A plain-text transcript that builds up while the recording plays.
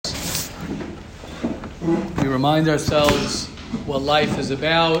remind ourselves what life is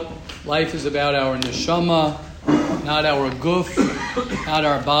about. Life is about our neshama, not our guf, not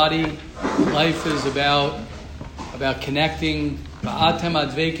our body. Life is about connecting. Va'atem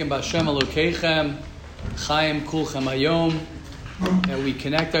adveikim b'Hashem Elokeichem, Chaim kulchem hayom. That we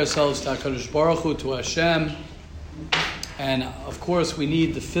connect ourselves to HaKadosh Baruch Hu, to Hashem. And of course, we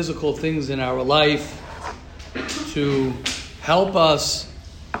need the physical things in our life to help us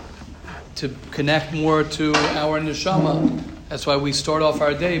to connect more to our neshama. That's why we start off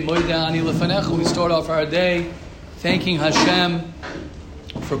our day, Moideh ani lefanecha. We start off our day thanking Hashem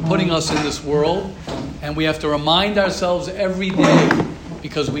for putting us in this world. And we have to remind ourselves every day,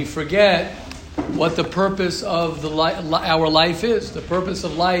 because we forget what the purpose of our life is. The purpose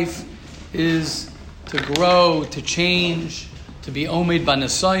of life is to grow, to change, to be omed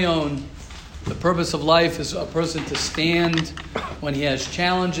b'nesayon. The purpose of life is a person to stand when he has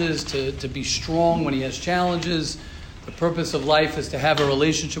challenges, to be strong when he has challenges. The purpose of life is to have a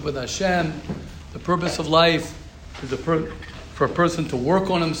relationship with Hashem. The purpose of life is for a person to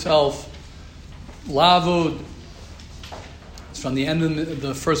work on himself. Lavud. It's from the end of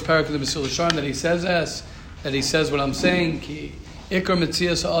the first paragraph of the Mesillas Yesharim that he says what I'm saying. Ki ikar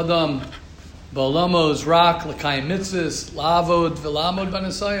mitzias adam ba'olamos rak l'kayim mitzvahs lavud v'lamod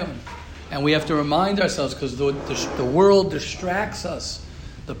b'nesayon. And we have to remind ourselves, because the world distracts us.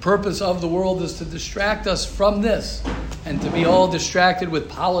 The purpose of the world is to distract us from this, and to be all distracted with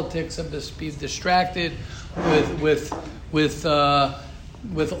politics, and to be distracted with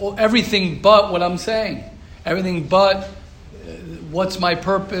everything but what I'm saying, everything but what's my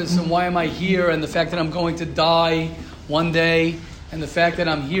purpose and why am I here, and the fact that I'm going to die one day, and the fact that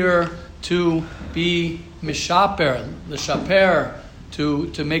I'm here to be mishaper, l'shaper,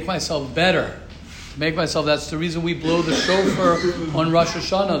 to make myself better. To make myself, that's the reason we blow the shofar on Rosh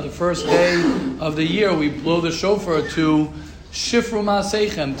Hashanah, the first day of the year. We blow the shofar to shifru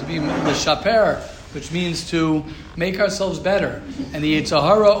ma'aseichem, to be l'shaper, which means to make ourselves better. And the Yetzer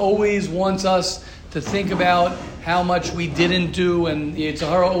Hara always wants us to think about how much we didn't do, and the Yetzer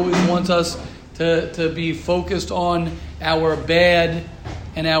Hara always wants us to be focused on our bad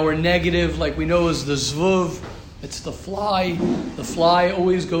and our negative, like we know is the zvuv. It's the fly. The fly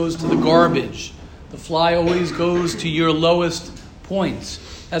always goes to the garbage. The fly always goes to your lowest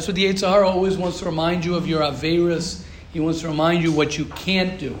points. That's what the Yetzer Hara always wants to remind you of, your averis. He wants to remind you what you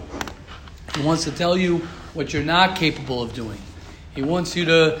can't do. He wants to tell you what you're not capable of doing. He wants you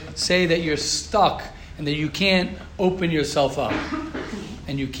to say that you're stuck and that you can't open yourself up.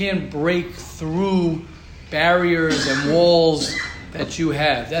 And you can't break through barriers and walls that you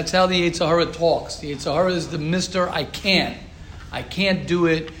have. That's how the Yetzer Hara talks. The Yetzer Hara is the Mr. I can't. I can't do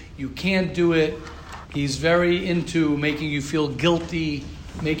it. You can't do it. He's very into making you feel guilty,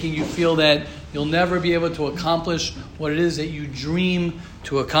 making you feel that you'll never be able to accomplish what it is that you dream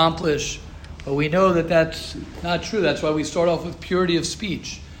to accomplish. But we know that that's not true. That's why we start off with purity of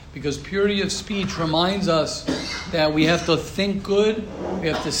speech. Because purity of speech reminds us that we have to think good, we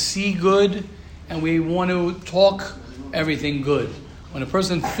have to see good, and we want to talk everything good. When a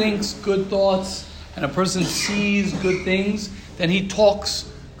person thinks good thoughts and a person sees good things, then he talks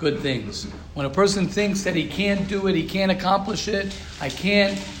good things. When a person thinks that he can't do it, he can't accomplish it, I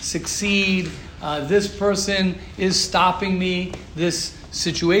can't succeed, this person is stopping me, this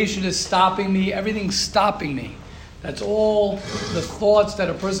situation is stopping me, everything's stopping me. That's all the thoughts that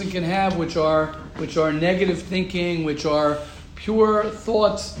a person can have, which are negative thinking, which are pure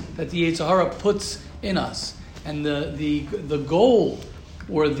thoughts that the Yetzer Hara puts in us. And the goal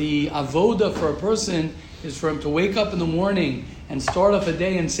or the avoda for a person is for him to wake up in the morning and start off a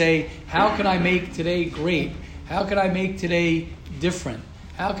day and say, how can I make today great? How can I make today different?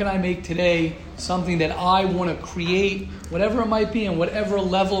 How can I make today something that I want to create, whatever it might be, and whatever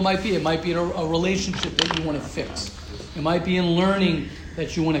level it might be. It might be a relationship that you want to fix. It might be in learning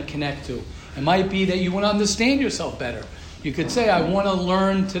that you want to connect to. It might be that you want to understand yourself better. You could say, I want to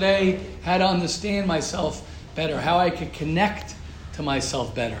learn today how to understand myself better, how I could connect to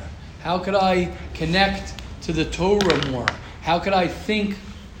myself better. How could I connect to the Torah more? How could I think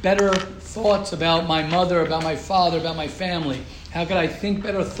better thoughts about my mother, about my father, about my family? How could I think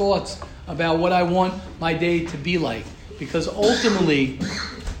better thoughts about what I want my day to be like? Because ultimately,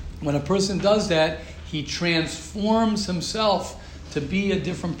 when a person does that, he transforms himself to be a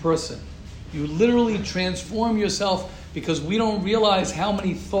different person. You literally transform yourself, because we don't realize how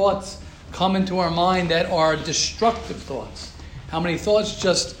many thoughts come into our mind that are destructive thoughts. How many thoughts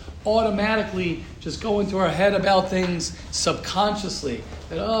just automatically just go into our head about things subconsciously.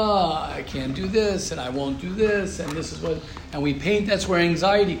 That, I can't do this, and I won't do this, and this is what... And we paint, that's where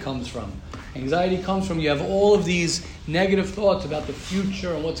anxiety comes from. Anxiety comes from you have all of these negative thoughts about the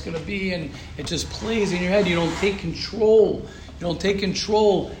future and what's going to be, and it just plays in your head. You don't take control. You don't take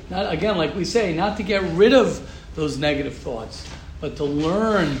control, not again, like we say, not to get rid of those negative thoughts, but to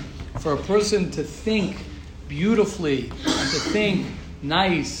learn for a person to think beautifully and to think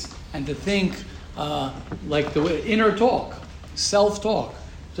nice and to think like the inner talk, self-talk.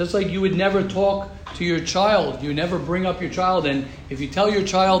 Just like you would never talk to your child. You never bring up your child. And if you tell your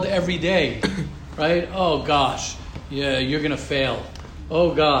child every day, right, oh gosh, yeah, you're going to fail.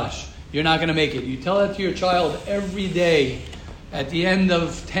 Oh gosh, you're not going to make it. You tell that to your child every day. At the end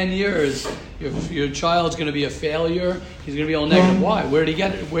of 10 years, your child's going to be a failure. He's going to be all negative. Why? Where did he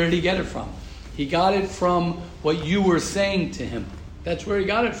get it? Where did he get it from? He got it from what you were saying to him. That's where he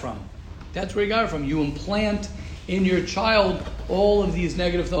got it from. That's where he got it from. You implant in your child all of these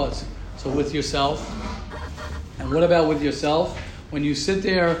negative thoughts. So with yourself, and what about with yourself? When you sit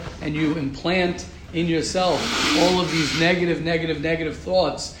there and you implant in yourself all of these negative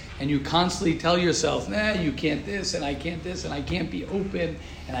thoughts, and you constantly tell yourself, nah, you can't this, and I can't this, and I can't be open,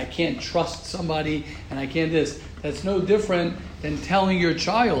 and I can't trust somebody, and I can't this. That's no different than telling your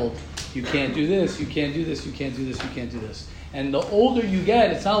child, you can't do this, you can't do this, you can't do this, you can't do this. And the older you get,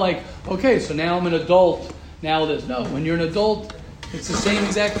 it's not like, okay, so now I'm an adult, now this. No, when you're an adult, it's the same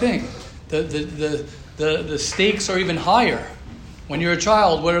exact thing. The stakes are even higher. When you're a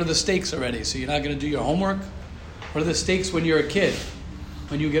child, what are the stakes already? So you're not going to do your homework? What are the stakes when you're a kid?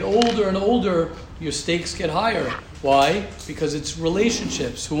 When you get older and older, your stakes get higher. Why? Because it's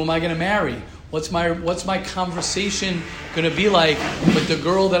relationships. Who am I going to marry? What's my conversation going to be like with the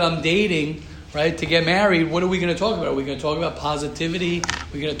girl that I'm dating, right? To get married, what are we going to talk about? Are we going to talk about positivity?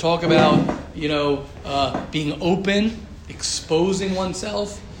 We're going to talk about, being open, exposing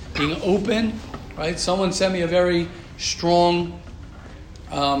oneself, being open, right? Someone sent me a very strong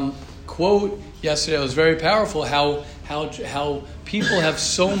quote yesterday. It was very powerful. How people have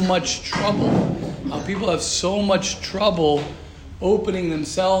so much trouble. How people have so much trouble opening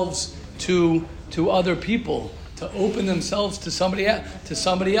themselves to other people, to open themselves to somebody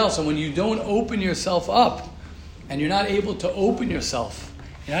else. And when you don't open yourself up, and you're not able to open yourself,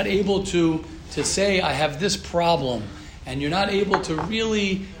 you're not able to say, I have this problem, and you're not able to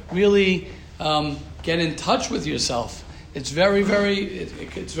really get in touch with yourself, it's very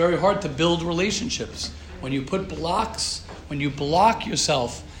hard to build relationships. When you put blocks, when you block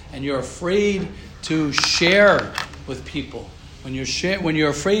yourself, and you're afraid to share with people, when you're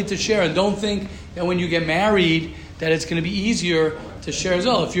afraid to share, and don't think that when you get married that it's going to be easier to share as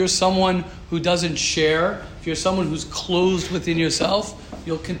well. If you're someone who doesn't share, if you're someone who's closed within yourself,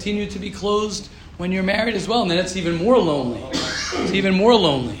 you'll continue to be closed when you're married as well, and then it's even more lonely. It's even more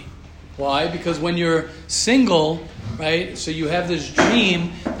lonely. Why? Because when you're single, right, so you have this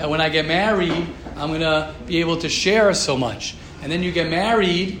dream that when I get married, I'm going to be able to share so much. And then you get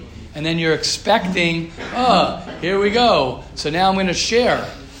married, and then you're expecting, here we go. So now I'm going to share.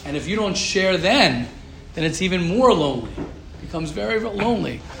 And if you don't share then it's even more lonely. It becomes very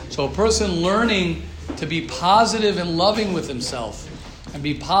lonely. So a person learning to be positive and loving with himself, and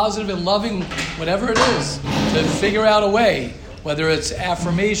be positive and loving whatever it is, to figure out a way, whether it's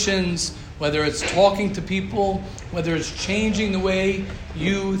affirmations, whether it's talking to people, whether it's changing the way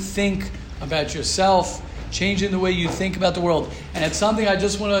you think about yourself, changing the way you think about the world. And it's something, I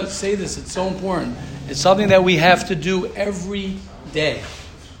just want to say this, it's so important. It's something that we have to do every day.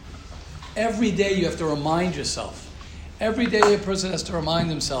 Every day you have to remind yourself. Every day a person has to remind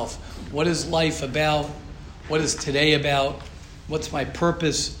himself, what is life about? What is today about? What's my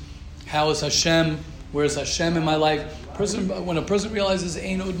purpose? How is Hashem? Where is Hashem in my life? When a person realizes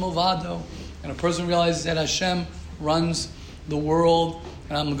Ein Od Milvado, and a person realizes that Hashem runs the world,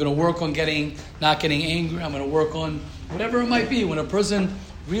 and I'm going to work on not getting angry. I'm going to work on whatever it might be. When a person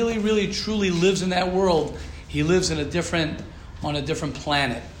really, really, truly lives in that world, he lives on a different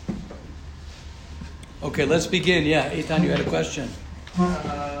planet. Okay, let's begin. Yeah, Eitan, you had a question.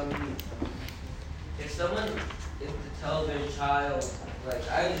 If someone is to tell their child, like,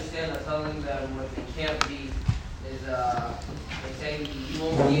 I understand that telling them what they can't be is like saying you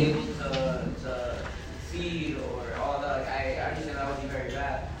won't be able to feed or all that. Like, I understand that would be very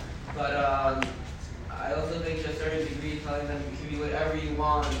bad. But I also think to a certain degree telling them you can be whatever you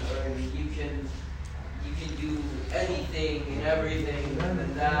want, or you can do anything and everything, and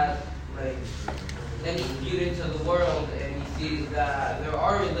then that, like, then he's viewed into the world and he sees that there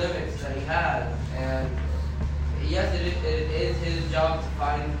are limits that he has, and yes, it is his job to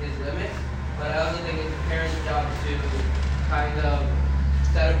find his limits, but I also think it's the parent's job to kind of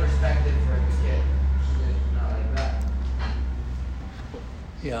set a perspective for the kid. Not like that.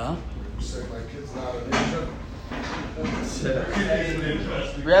 Yeah. you say my kid's not a ninja?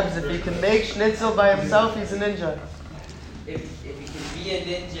 Rebs, if he can make schnitzel by himself, he's a ninja. If he can be a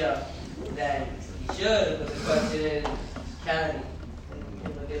ninja, then he should. But the question is, can he?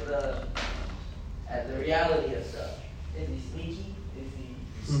 And look at the reality of stuff. Is he sneaky? Is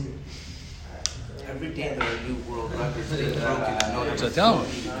he? Every day there are new world records being broken. So tell him.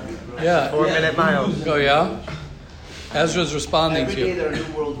 Yeah. 4-minute miles. Oh, yeah? Ezra's responding Every to day you. there are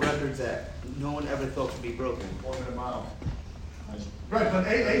new world records that no one ever thought could be broken. 1 minute mile. Right, but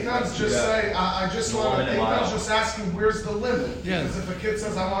Eitan's just saying, I just want to, Eitan's just asking, where's the limit? Yeah. Because if a kid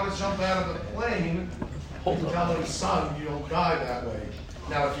says, I want to jump out of the plane, you can tell him, son, you don't die that way.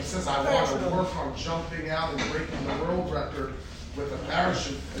 Now, if he says, I want to work on jumping out and breaking the world record with a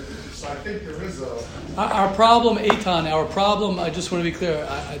parachute, so I think there is a... Our problem, Eitan, I just want to be clear,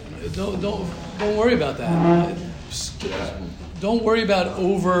 don't worry about that. Don't worry about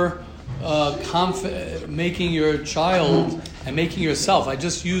making your child and making yourself. I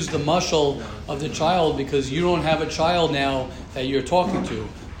just used the mushal of the child because you don't have a child now that you're talking to,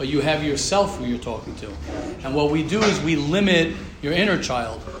 but you have yourself who you're talking to. And what we do is we limit your inner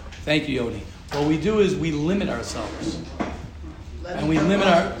child. Thank you, Yoni. What we do is we limit ourselves. And we limit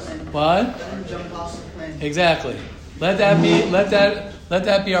our what? Exactly. Let that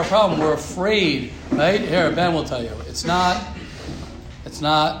be our problem. We're afraid, right? Here, Ben will tell you. It's not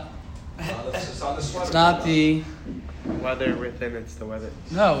the Weather within, it's the weather.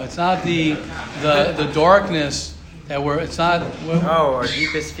 no, it's not the darkness that it's not. Our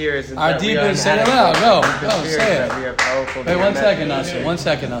deepest fear isn't Our that we are deepest, say it inadequate. out. No, Our deepest fear say is it. that we are powerful. Wait, 1 second, Nasser. 1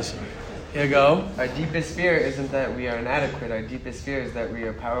 second, Nasser. Here you go. Our deepest fear isn't that we are inadequate. Our deepest fear is that we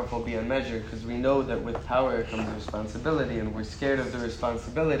are powerful beyond measure, because we know that with power comes responsibility, and we're scared of the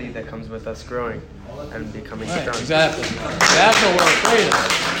responsibility that comes with us growing and becoming Right, strong. exactly. That's what we're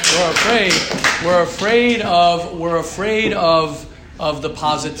afraid of. We're afraid of the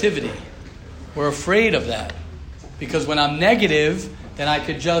positivity. We're afraid of that. Because when I'm negative, then I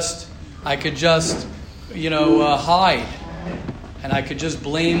could just hide. And I could just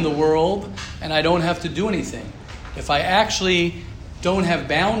blame the world, and I don't have to do anything. If I actually don't have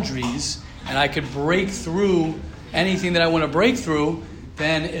boundaries, and I could break through anything that I want to break through,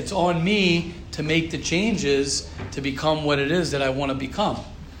 then it's on me to make the changes to become what it is that I want to become.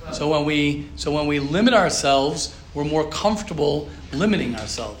 So when we limit ourselves, we're more comfortable limiting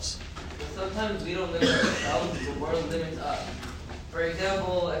ourselves. Sometimes we don't limit ourselves, the world limits us. For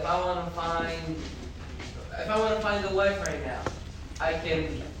example, if I want to find a wife right now, I can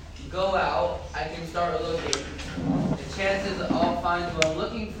go out, I can start looking. The chances that I'll find what I'm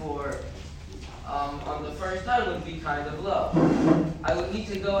looking for on the first time would be kind of low. I would need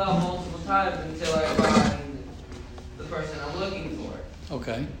to go out multiple times until I find the person I'm looking for.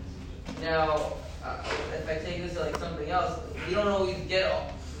 Okay. Now, if I take this to like something else, we don't always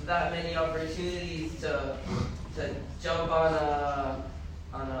get that many opportunities to jump on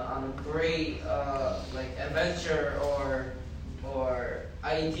a great like adventure or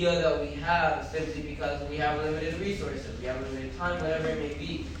idea that we have simply because we have limited resources, we have limited time, whatever it may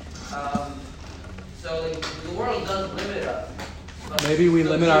be. So like, the world does limit us. Maybe we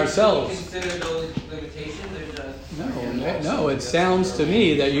limit ourselves. We consider those limitations or just... No, it sounds to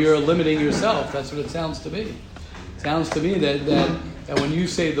me that you're limiting yourself. That's what it sounds to me. It sounds to me that when you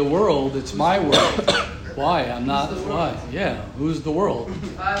say the world, it's my world. Why? I'm not. Why? Yeah. Who's the world?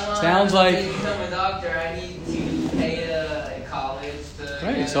 If I want Sounds like. to become a doctor, I need to pay a college to...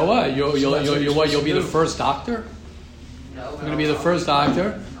 Right. So what? You'll be the first doctor? No. You're going to be the first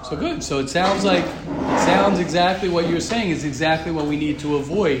doctor? So good. So it sounds exactly what you're saying is exactly what we need to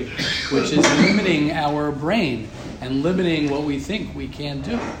avoid, which is limiting our brain and limiting what we think we can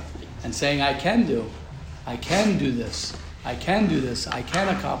do and saying, I can do this, I can do this, I can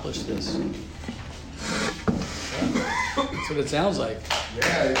accomplish this. That's what it sounds like.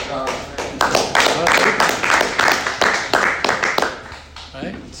 Yeah,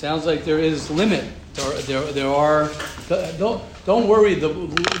 Right? It sounds like there is limit. There are. Don't worry.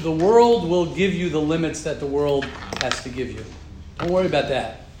 The world will give you the limits that the world has to give you. Don't worry about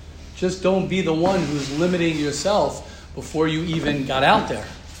that. Just don't be the one who's limiting yourself before you even got out there.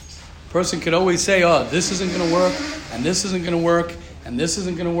 A person could always say, "Oh, this isn't going to work, and this isn't going to work, and this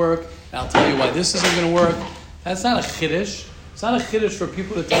isn't going to work." And I'll tell you why this isn't going to work. That's not a chiddush. It's not a chiddush for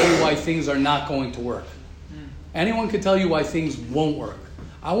people to tell you why things are not going to work. Anyone can tell you why things won't work.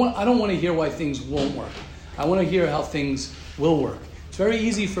 I don't want to hear why things won't work. I want to hear how things will work. It's very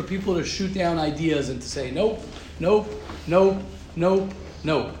easy for people to shoot down ideas and to say, nope, nope, nope, nope,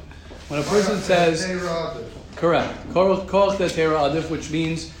 nope. When a person says... Correct. Koach Datera Adif, which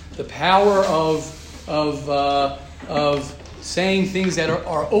means the power of saying things that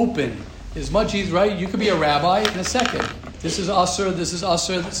are open is much easier, right? You could be a rabbi in a second. This is usher, this is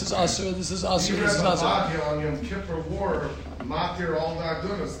usher, this is usher, this is usher, this is usher. On Yom Kippur War, Matir all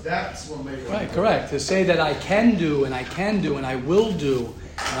Nadunas, that's what made it. Right, correct. To say that I can do and I can do and I will do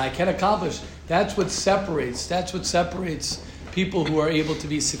and I can accomplish, that's what separates people who are able to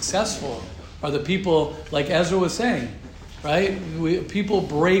be successful, are the people, like Ezra was saying, right? People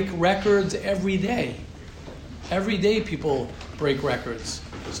break records every day. Every day people break records.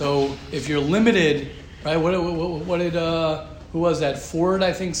 So if you're limited, right? What did who was that? Ford,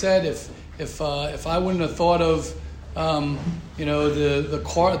 I think, said if I wouldn't have thought of the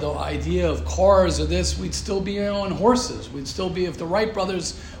car, the idea of cars or this, we'd still be on horses. We'd still be, if the Wright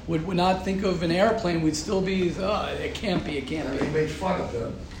brothers would not think of an airplane, we'd still be, it can't be. And they made fun of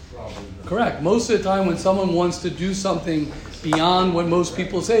them, probably. Correct. Most of the time when someone wants to do something beyond what most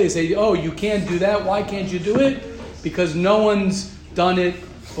people say, they say, oh, you can't do that. Why can't you do it? Because no one's done it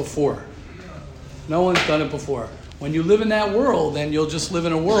before. No one's done it before. When you live in that world, then you'll just live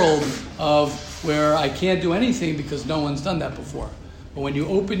in a world of where I can't do anything because no one's done that before. But when you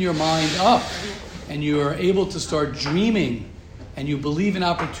open your mind up and you are able to start dreaming and you believe in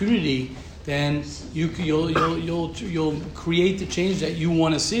opportunity, then you'll create the change that you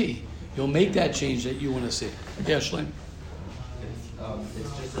want to see. You'll make that change that you want to see. Yeah, Shleim.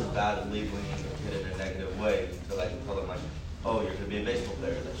 It's just as bad as labeling it in a negative way to tell them oh, you're going to be a baseball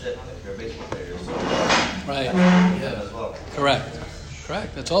player. That's it. If you're a baseball player, you're so right. Yeah. As well.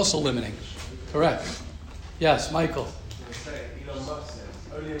 Correct. That's also limiting. Correct. Yes, Michael. Elon Musk says,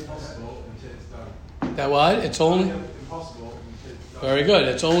 only impossible until it's done. That what? It's only impossible until it's done. Very good.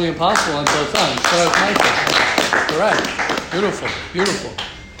 It's only impossible until it's done. So Michael. Correct. Beautiful.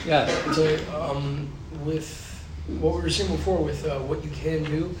 Yeah. So, with what we were saying before, with what you can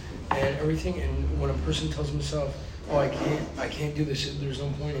do and everything, and when a person tells himself, "Oh, I can't do this. There's no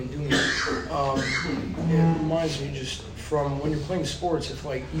point in doing it." It reminds me just from when you're playing sports. If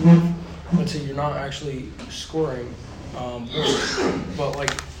even if, let's say you're not actually scoring,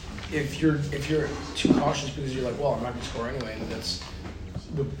 but if you're too cautious because you're well, I'm not going to score anyway, and that's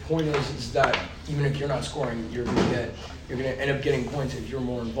the point is that even if you're not scoring, you're going to end up getting points if you're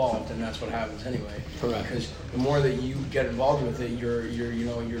more involved, and that's what happens anyway. Correct. Because the more that you get involved with it,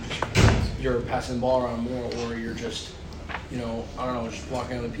 you're passing the ball around more, or you're just, just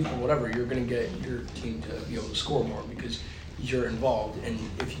blocking other people, whatever. You're going to get your team to be able to score more because you're involved. And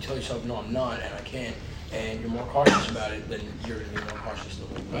if you tell yourself, no, I'm not, and I can't, and you're more cautious about it, then you're going to be more cautious.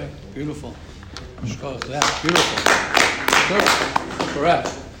 Right. Beautiful. Beautiful. Good. Correct.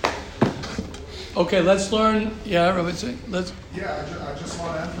 Okay, let's learn. Yeah, let's. Yeah, I just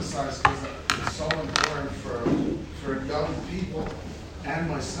want to emphasize because it's so important for young people and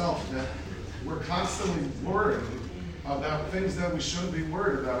myself that we're constantly worried about things that we shouldn't be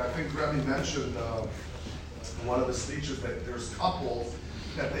worried about. I think Rebbe mentioned in one of the speeches that there's couples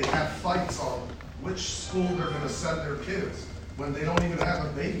that they have fights on which school they're going to send their kids when they don't even have a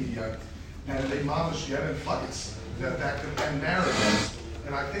baby yet, and they mamish get in fights that could end marriages.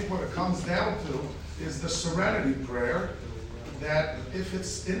 And I think what it comes down to is the serenity prayer, that if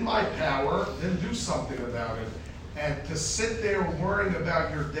it's in my power, then do something about it. And to sit there worrying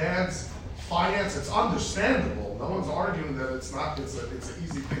about your dad's finance, it's understandable. No one's arguing that it's an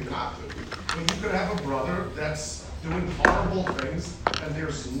easy thing not to. But you could have a brother that's doing horrible things, and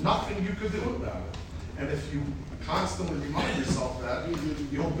there's nothing you could do about it. And if you constantly remind yourself that,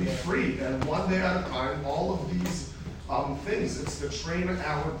 you'll be free. And one day at a time, all of these things, it's to train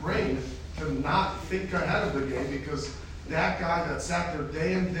our brain to not think ahead of the game, because that guy that sat there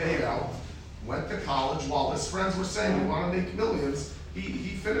day in, day out, went to college while his friends were saying, we want to make millions.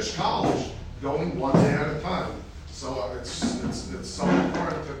 He finished college going one day at a time. So it's so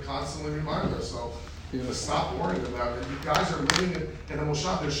important to constantly remind ourselves to stop worrying about it. You guys are living in a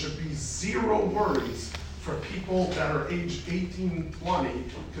Moshav. There should be zero worries for people that are aged 18, 20,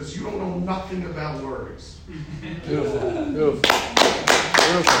 because you don't know nothing about worries. Beautiful.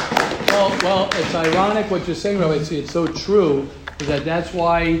 Well, it's ironic what you're saying, Rabbi. It's so true, is that's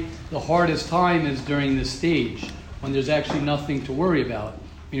why the hardest time is during this stage, when there's actually nothing to worry about.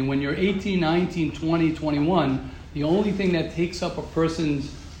 I mean, when you're 18, 19, 20, 21, the only thing that takes up a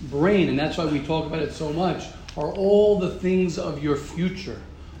person's brain, and that's why we talk about it so much, are all the things of your future.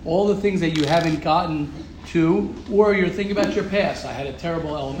 All the things that you haven't gotten to, or you're thinking about your past. I had a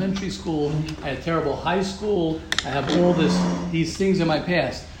terrible elementary school, I had a terrible high school, I have all these things in my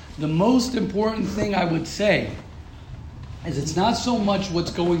past. The most important thing I would say is it's not so much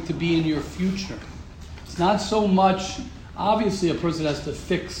what's going to be in your future. It's not so much, obviously a person has to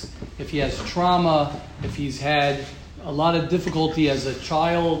fix if he has trauma, if he's had a lot of difficulty as a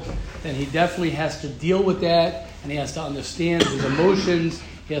child, then he definitely has to deal with that, and he has to understand his emotions.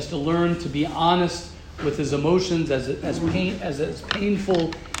 He has to learn to be honest with his emotions, as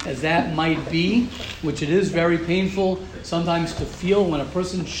painful as that might be, which it is very painful sometimes to feel when a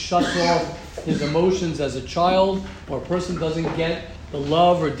person shuts off his emotions as a child, or a person doesn't get the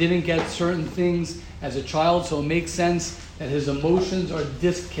love or didn't get certain things as a child, so it makes sense that his emotions are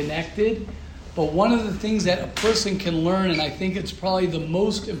disconnected. But one of the things that a person can learn, and I think it's probably the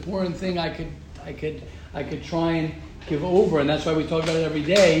most important thing I could try and give over, and that's why we talk about it every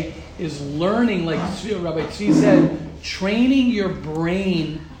day, is learning, like Rabbi Tzvi said, training your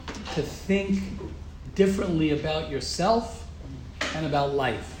brain to think differently about yourself and about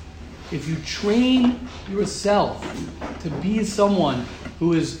life. If you train yourself to be someone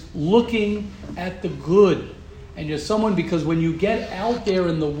who is looking at the good, and you're someone, because when you get out there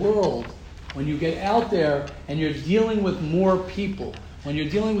in the world, when you get out there and you're dealing with more people, when you're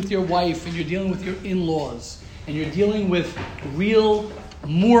dealing with your wife and you're dealing with your in-laws, and you're dealing with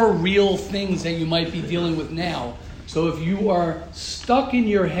more real things that you might be dealing with now. So if you are stuck in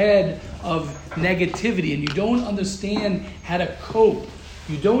your head of negativity and you don't understand how to cope,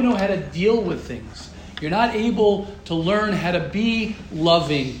 you don't know how to deal with things, you're not able to learn how to be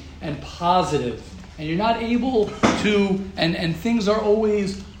loving and positive, and you're not able to, and things are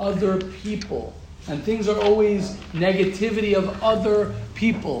always other people, and things are always negativity of other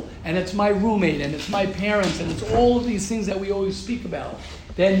people, and it's my roommate, and it's my parents, and it's all of these things that we always speak about,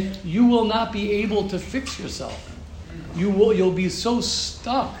 then you will not be able to fix yourself. You'll be so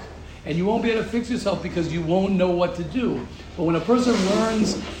stuck, and you won't be able to fix yourself because you won't know what to do. But when a person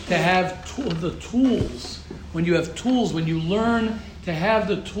learns to have the tools, when you have tools, when you learn to have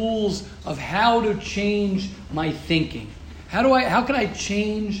the tools of how to change my thinking, how can I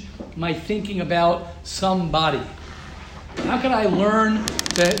change my thinking about somebody? How can I learn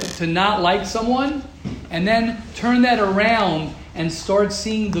to not like someone and then turn that around and start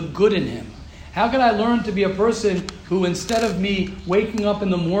seeing the good in him? How can I learn to be a person who, instead of me waking up in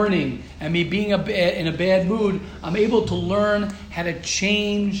the morning and me being in a bad mood, I'm able to learn how to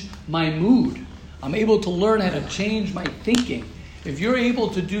change my mood. I'm able to learn how to change my thinking. If you're able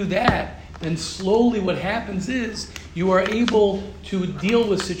to do that, then slowly what happens is you are able to deal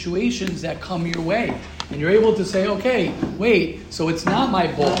with situations that come your way. And you're able to say, okay, wait, so it's not my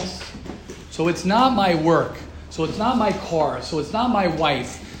boss. So it's not my work. So it's not my car. So it's not my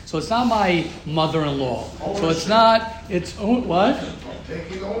wife. So it's not my mother-in-law. So it's what?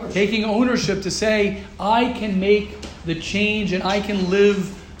 Taking ownership to say, I can make the change and I can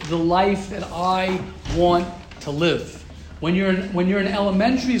live the life that I want to live. When you're in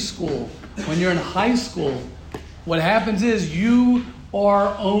elementary school, when you're in high school, what happens is you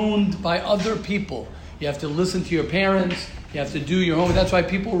are owned by other people. You have to listen to your parents. You have to do your own. That's why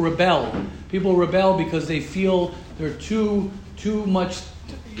people rebel. People rebel because they feel they're too much,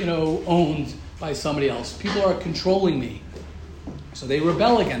 owned by somebody else. People are controlling me, so they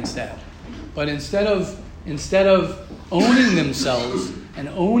rebel against that. But instead of owning themselves and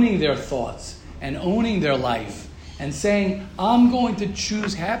owning their thoughts and owning their life and saying, I'm going to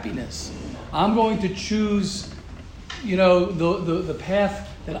choose happiness. I'm going to choose, the path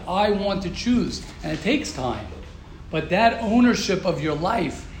that I want to choose. And it takes time. But that ownership of your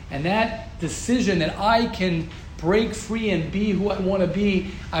life and that decision that I can break free and be who I want to be,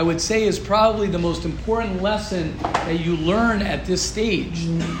 I would say is probably the most important lesson that you learn at this stage.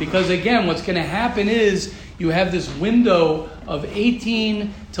 Because again, what's going to happen is you have this window of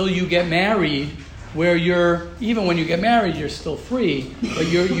 18 till you get married, where even when you get married, you're still free, but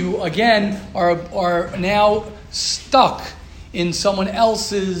you again are now stuck in someone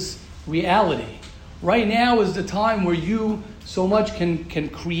else's reality. Right now is the time where you so much can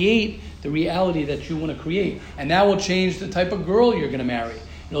create the reality that you want to create. And that will change the type of girl you're going to marry.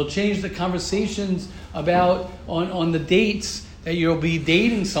 It'll change the conversations about on the dates that you'll be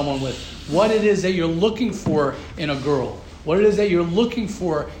dating someone with. What it is that you're looking for in a girl. What it is that you're looking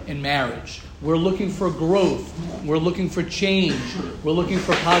for in marriage. We're looking for growth. We're looking for change. We're looking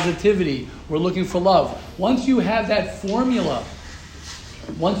for positivity. We're looking for love. Once you have that formula,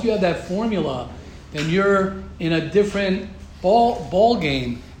 then you're in a different ball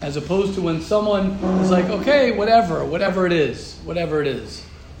game, as opposed to when someone is like, okay, whatever it is.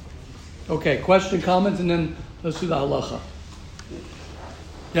 Okay, question, comments, and then let's do the halacha.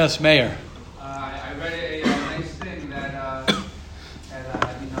 Yes, Mayor. I read a nice thing that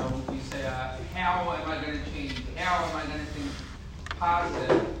we say, how am I going to change? How am I going to think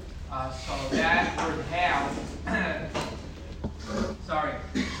positive? So that word "have"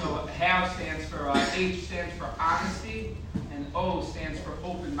 So HOW stands for, H stands for honesty, and O stands for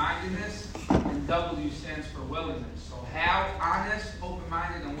open-mindedness, and W stands for willingness. So how, honest,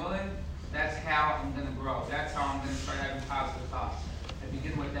 open-minded, and willing, that's how I'm going to grow. That's how I'm going to start having positive thoughts. I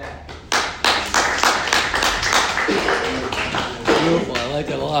begin with that. Beautiful. I like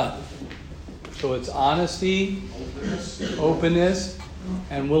that a lot. So it's honesty, openness,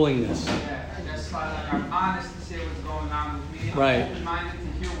 and willingness. Yeah, that's why I'm honest to say what's going on with me. I'm Right. open-minded to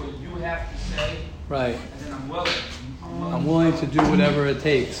hear what you have to say. Right. And then I'm willing. I'm willing to do whatever it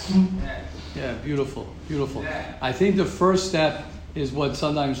takes. Yeah. Yeah, beautiful, beautiful. Yeah. I think the first step is what's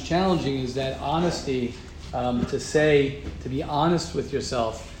sometimes challenging is that honesty, to be honest with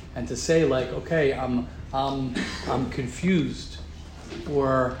yourself and to say like, okay, I'm confused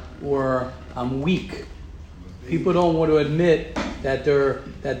or I'm weak. People don't want to admit that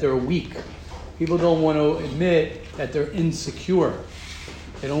they're weak. People don't want to admit that they're insecure.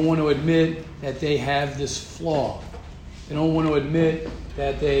 They don't want to admit that they have this flaw. They don't want to admit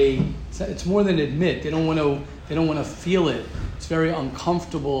that it's more than admit. They don't want to feel it. It's very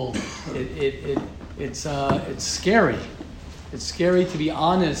uncomfortable. It's scary. It's scary to be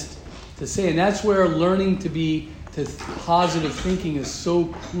honest, to say, and that's where learning to positive thinking is so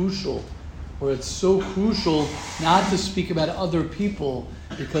crucial. Where it's so crucial not to speak about other people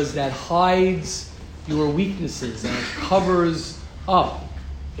because that hides your weaknesses and it covers up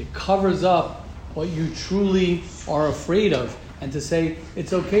what you truly are afraid of. And to say,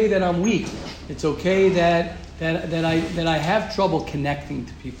 it's okay that I'm weak. It's okay that I have trouble connecting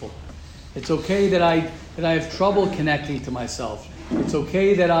to people. It's okay that I have trouble connecting to myself. It's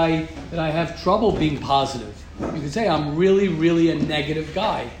okay that I have trouble being positive. You can say, I'm really, really a negative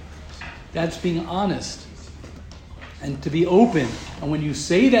guy. That's being honest. And to be open. And when you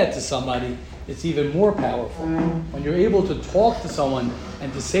say that to somebody, it's even more powerful. When you're able to talk to someone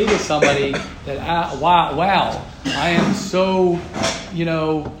and to say to somebody that, wow, I am so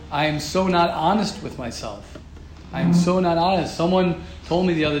not honest with myself. I am so not honest. Someone told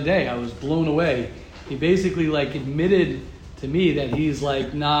me the other day, I was blown away. He basically admitted to me that he's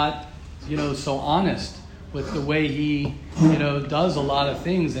not, so honest with the way he, does a lot of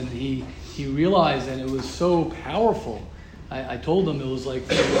things, and he realized that it was so powerful. I told him it was one of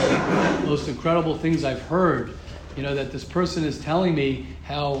the most incredible things I've heard, that this person is telling me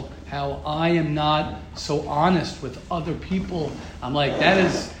how I am not so honest with other people. I'm like,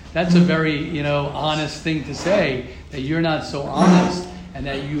 that's a very, honest thing to say, that you're not so honest and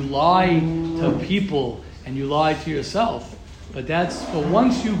that you lie to people and you lie to yourself. But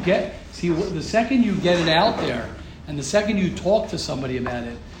once you the second you get it out there and the second you talk to somebody about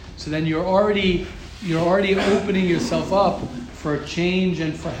it, so then you're already opening yourself up for change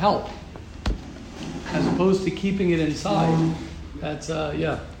and for help, as opposed to keeping it inside. That's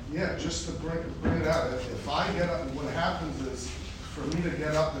yeah. Yeah, just to bring it out. If I get up, what happens is, for me to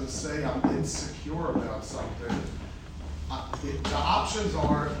get up and say I'm insecure about something, the options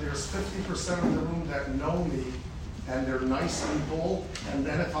are there's 50% of the room that know me and they're nice people, and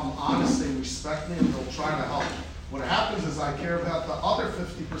then if I'm honest, they respect me and they'll try to help. What happens is I care about the other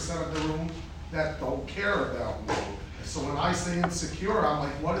 50% of the room that don't care about me. So when I say insecure, I'm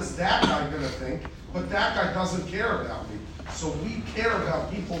like, what is that guy going to think? But that guy doesn't care about me. So we care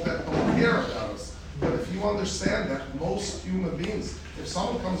about people that don't care about us. But if you understand that most human beings, if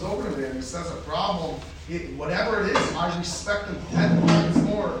someone comes over to me and he says a problem, whatever it is, I respect him 10 times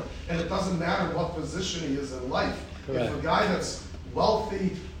more. And it doesn't matter what position he is in life. Correct. If a guy that's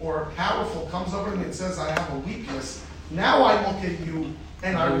wealthy or powerful comes over to me and says, I have a weakness, now I look at you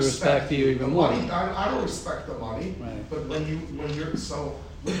and I respect you even more. Money, I don't respect the money. Right. But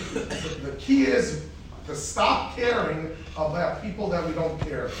the key is to stop caring about people that we don't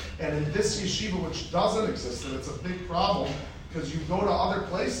care. And in this yeshiva, which doesn't exist, and it's a big problem, because you go to other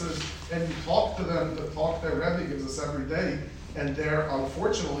places and you talk to them, the talk that Rebbe gives us every day, and they're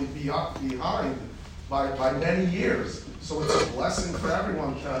unfortunately behind by many years. So it's a blessing for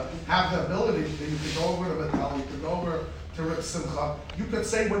everyone to have the ability. You could go over to Batel, you could go over to Reb Simcha. You could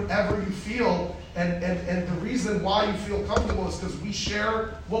say whatever you feel, and the reason why you feel comfortable is because we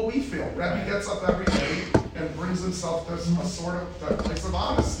share what we feel. Rebbe gets up every day and brings himself to a sort of place of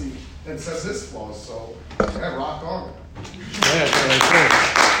honesty and says his flaws. So, yeah, rock on.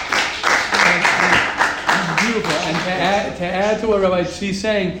 Beautiful. And to add to what Rabbi Tzvi is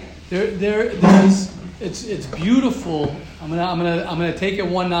saying, it's beautiful. I'm gonna take it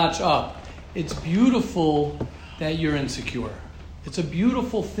one notch up. It's beautiful that you're insecure. It's a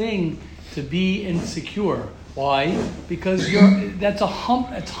beautiful thing to be insecure. Why? Because it's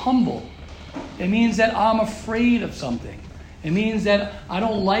humble. It means that I'm afraid of something. It means that I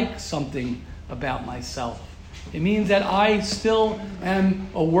don't like something about myself. It means that I still am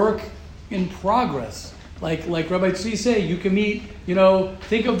a work in progress. Like Rabbi Tzvi say, you can meet,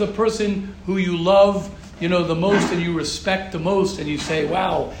 think of the person who you love, the most and you respect the most, and you say,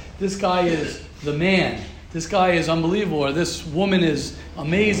 wow, this guy is the man. This guy is unbelievable, or this woman is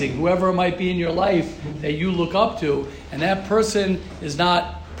amazing, whoever it might be in your life that you look up to, and that person is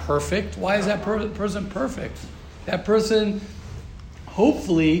not perfect. Why is that person perfect? That person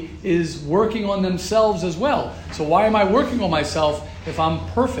hopefully is working on themselves as well. So why am I working on myself if I'm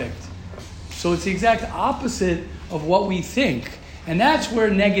perfect? So it's the exact opposite of what we think. And that's where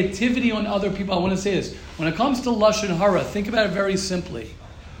negativity on other people, I want to say this, when it comes to Lashon Hara, think about it very simply.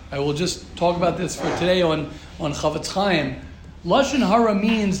 I will just talk about this for today on Chavetz Chaim. Lashon Hara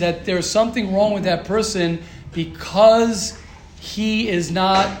means that there's something wrong with that person because he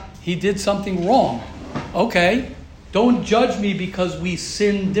did something wrong. Okay, don't judge me because we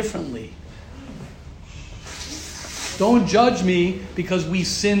sin differently. Don't judge me because we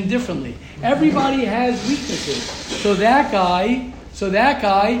sin differently. Everybody has weaknesses. So that guy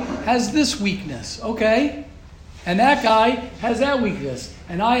has this weakness, okay? And that guy has that weakness.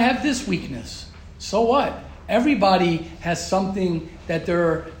 And I have this weakness. So what? Everybody has something that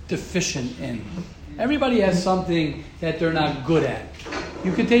they're deficient in. Everybody has something that they're not good at.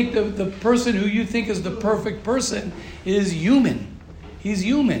 You could take the person who you think is the perfect person is human. He's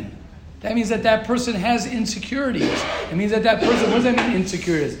human. That means that person has insecurities. It means that person, what does that mean,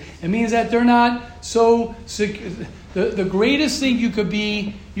 insecurities? It means that they're not so secure. The greatest thing you could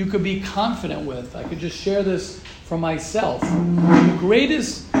be confident with, I could just share this for myself. The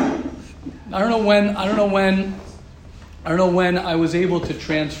greatest, I don't know when I was able to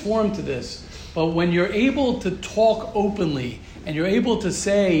transform to this, but when you're able to talk openly and you're able to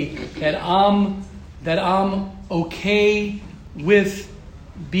say that I'm okay with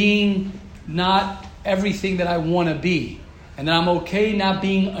being not everything that I want to be, and that I'm okay not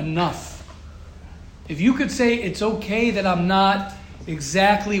being enough. If you could say it's okay that I'm not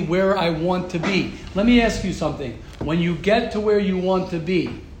exactly where I want to be. Let me ask you something. When you get to where you want to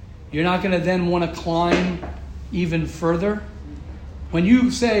be, you're not going to then want to climb even further? When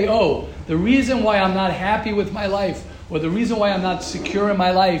you say, the reason why I'm not happy with my life, or the reason why I'm not secure in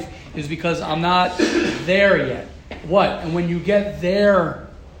my life is because I'm not there yet. What? And when you get there,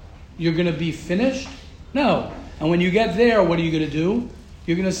 you're going to be finished? No. And when you get there, what are you going to do?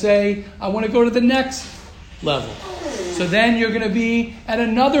 You're going to say, I want to go to the next level. So then you're going to be at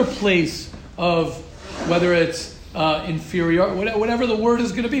another place of, whether it's inferior, whatever the word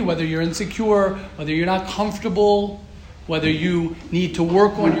is going to be, whether you're insecure, whether you're not comfortable, whether you need to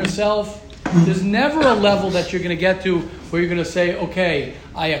work on yourself. There's never a level that you're going to get to where you're going to say, okay,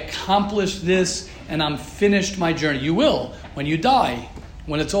 I accomplished this and I'm finished my journey. You will. When you die,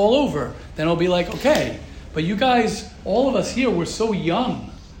 when it's all over, then it'll be like, okay. But you guys, all of us here, we're so young.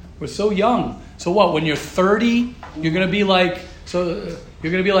 We're so young. So what, when you're 30, you're going to be like,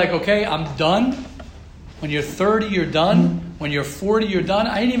 okay, I'm done. When you're 30, you're done. When you're 40, you're done.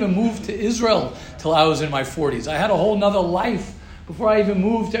 I didn't even move to Israel till I was in my 40s. I had a whole nother life before I even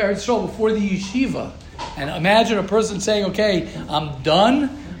moved to Eretz Yisrael, before the yeshiva. And imagine a person saying, okay, I'm done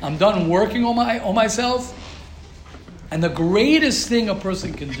working on myself. And the greatest thing a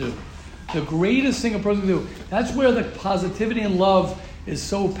person can do, that's where the positivity and love is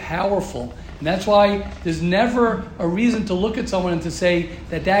so powerful. And that's why there's never a reason to look at someone and to say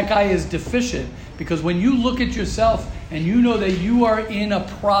that guy is deficient. Because when you look at yourself and you know that you are in a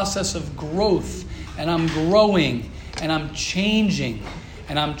process of growth, and I'm growing, and I'm changing,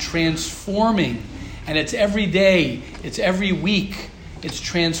 and I'm transforming, and it's every day, it's every week, it's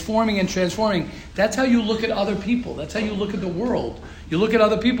transforming and transforming. That's how you look at other people. That's how you look at the world. You look at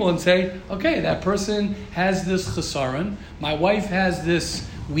other people and say, okay, that person has this chesaron. My wife has this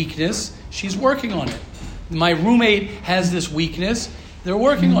weakness. She's working on it. My roommate has this weakness. They're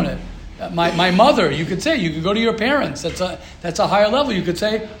working on it. My mother, you could go to your parents. That's a higher level. You could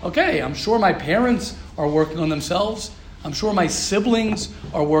say, okay, I'm sure my parents are working on themselves. I'm sure my siblings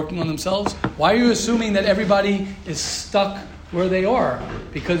are working on themselves. Why are you assuming that everybody is stuck where they are?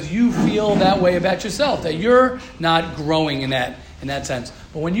 Because you feel that way about yourself, that you're not growing in that sense.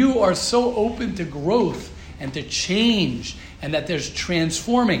 But when you are so open to growth and to change, and that there's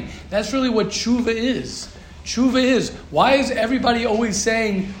transforming, that's really what tshuva is. Tshuva is. Why is everybody always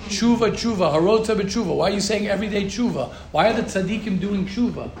saying tshuva, harotza b'tshuva? Why are you saying everyday tshuva? Why are the tzaddikim doing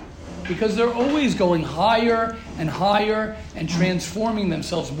tshuva? Because they're always going higher and higher and transforming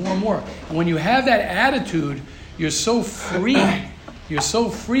themselves more and more. And when you have that attitude, you're so free. You're so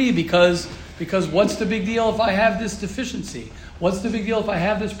free because Because what's the big deal if I have this deficiency? What's the big deal if I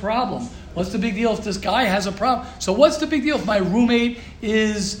have this problem? What's the big deal if this guy has a problem? So what's the big deal if my roommate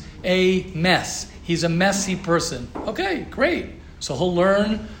is a mess? He's a messy person. Okay, great. So he'll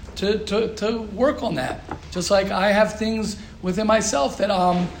learn to work on that. Just like I have things within myself that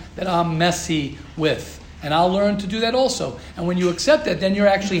I'm messy with. And I'll learn to do that also. And when you accept that, then you're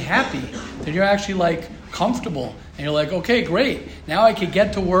actually happy. Then you're actually like comfortable. And you're like, okay, great. Now I could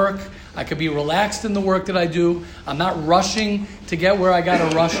get to work. I could be relaxed in the work that I do. I'm not rushing to get where I got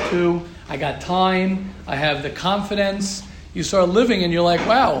to rush to. I got time. I have the confidence. You start living and you're like,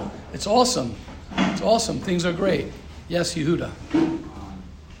 wow, it's awesome. It's awesome. Things are great. Yes, Yehuda. I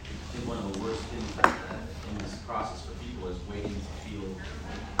think one of the worst things that in this process for people is waiting to feel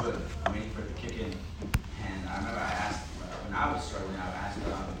good, waiting for it to kick in. And I remember I asked, when I was struggling, I asked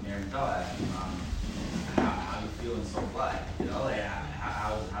Mary and Bella, how you feeling so fly? You know, like,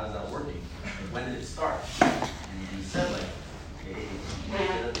 how's that working? Like, when did it start? And he said, like,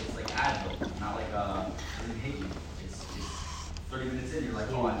 it's like Advil, not like, it doesn't hit you. It's 30 minutes in, you're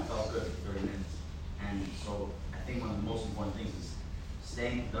like, oh, I felt good for 30 minutes. And so I think one of the most important things is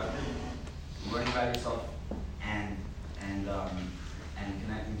staying productive, learning about yourself, and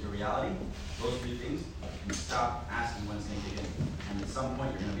connecting to reality. Those three things, and stop asking when it's going to kick in. And at some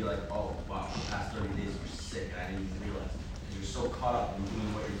point, you're going to be like, oh, wow, the past 30 days were sick, and I didn't even realize. Because you're so caught up in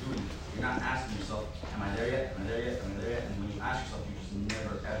doing what you're doing. You're not asking yourself, am I there yet? Am I there yet? Am I there yet? And when you ask yourself, you just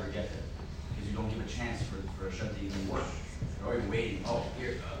never, ever get there. Because you don't give a chance for Hashem to even work. You're already waiting. Oh,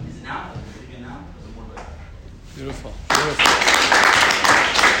 here, is it now? Is it begin now? Doesn't work like that. Beautiful.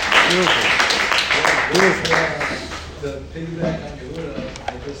 The piggyback on Yehuda,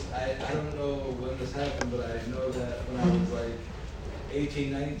 I don't know when this happened, but I know that when I was like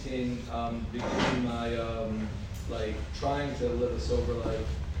 18, 19, beginning my like trying to live a sober life,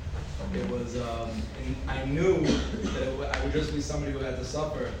 it was and I knew that I would just be somebody who had to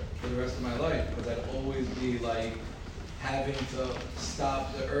suffer for the rest of my life, because I'd always be like having to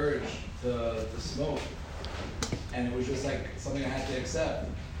stop the urge to smoke, and it was just like something I had to accept.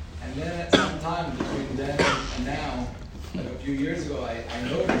 And then at some time between then and now, like a few years ago, I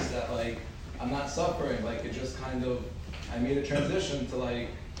noticed that like I'm not suffering. Like it just kind of, I made a transition to like,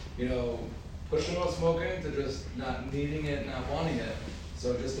 you know, pushing off smoking to just not needing it, not wanting it.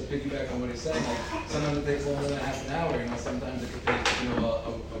 So just to piggyback on what he's saying, like sometimes it takes longer than half an hour. You know, sometimes it could take, you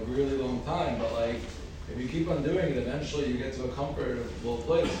know, a really long time. But like if you keep on doing it, eventually you get to a comfortable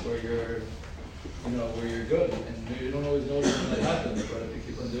place where you're, you know, where you're good, and you don't always notice when that happens, but if you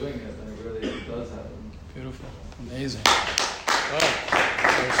keep on doing it, then it really does happen. Beautiful. Amazing. Wow.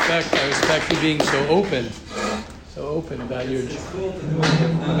 I respect you being so open about your Cool to do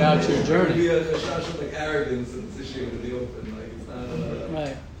it. About your journey. Be a shash of like arrogance in this issue to be open, like it's not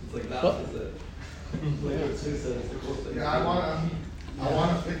right. It's like the opposite. Like what Sue said, it's the cool thing. Yeah,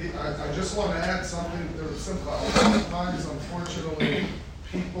 I just want to add something very simple. A lot of times, unfortunately,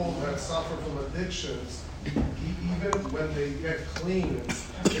 people that suffer from addictions, even when they get clean,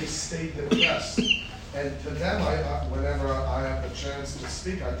 they stay depressed. And to them, whenever I have the chance to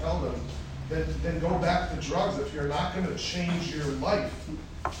speak, I tell them, then go back to drugs. If you're not going to change your life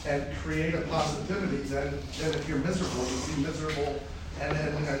and create a positivity, then if you're miserable, you'll be miserable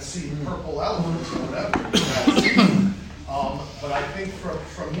and see purple elements or whatever. But I think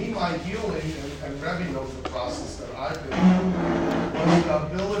for me, my healing, and Rebbe knows the process that I've been through, was the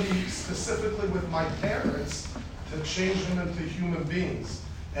ability, specifically with my parents, to change them into human beings.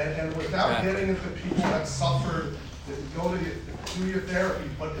 And without getting into people that suffered, that go through your therapy,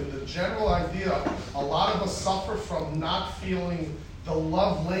 but in the general idea, a lot of us suffer from not feeling the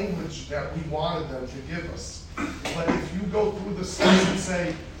love language that we wanted them to give us. But if you go through the steps and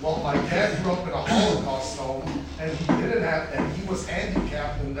say, well, my dad grew up in a Holocaust home, and he didn't have, and he was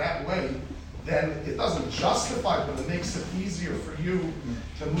handicapped in that way, then it doesn't justify, but it makes it easier for you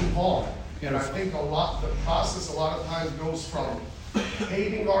to move on. And I think the process a lot of times goes from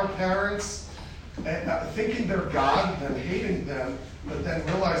hating our parents, and thinking they're God, and hating them, but then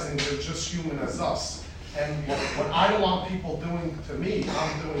realizing they're just human as us. And what I don't want people doing to me,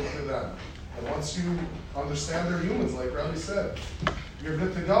 I'm doing to them. And once you understand they're humans, like Rebbe said, you're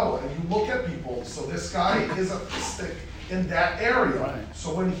good to go. And you look at people. So this guy is autistic in that area. Right.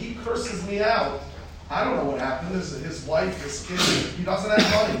 So when he curses me out, I don't know what happened. His wife, his kids, he doesn't have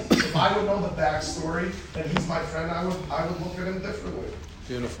money. If I would know the backstory and he's my friend, I would look at him differently.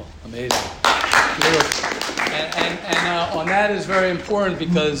 Beautiful. Amazing. Beautiful. And on that is very important,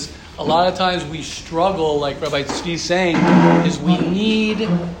 because a lot of times we struggle, like Rabbi Tzvi's saying, is we need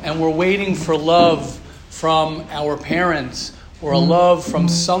and we're waiting for love from our parents or a love from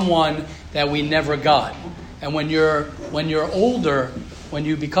someone that we never got. And when you're older, when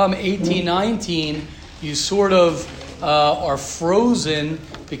you become 18, 19, you sort of are frozen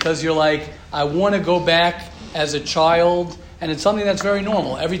because you're like, I want to go back as a child. And it's something that's very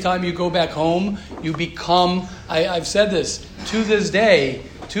normal. Every time you go back home, you become, I've said this, to this day,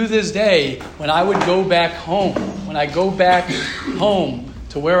 when I would go back home, when I go back home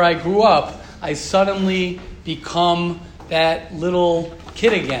to where I grew up, I suddenly become that little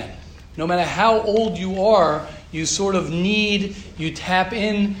kid again. No matter how old you are, you sort of you tap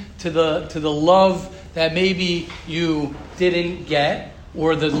in to the love that maybe you didn't get,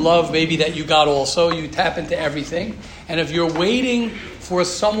 or the love maybe that you got also. You tap into everything. And if you're waiting for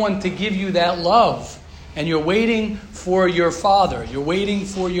someone to give you that love, and you're waiting for your father, you're waiting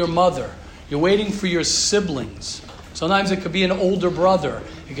for your mother, you're waiting for your siblings. Sometimes it could be an older brother.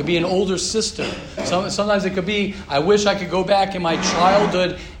 It could be an older sister. Sometimes it could be, I wish I could go back in my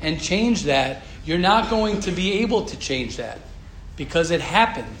childhood and change that. You're not going to be able to change that because it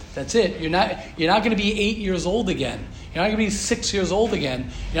happened. That's it. You're not going to be 8 years old again. You're not going to be 6 years old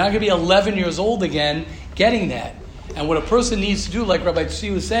again. You're not going to be 11 years old again getting that. And what a person needs to do, like Rabbi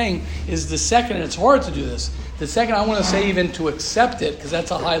Tzvi was saying, is the second, and it's hard to do this, the second I want to say even to accept it, because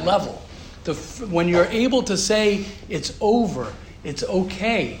that's a high level. When you're able to say, it's over, it's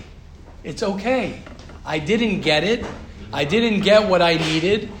okay. It's okay. I didn't get it. I didn't get what I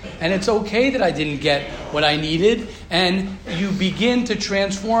needed. And it's okay that I didn't get what I needed. And you begin to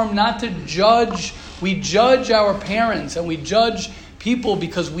transform, not to judge. We judge our parents and we judge people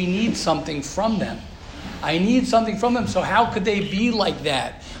because we need something from them. I need something from them, so how could they be like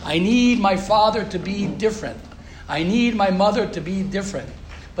that? I need my father to be different. I need my mother to be different.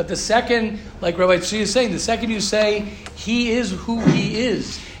 But the second, like Rabbi Tzvi is saying, the second you say, he is who he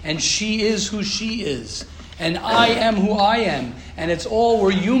is, and she is who she is, and I am who I am, and it's all, we're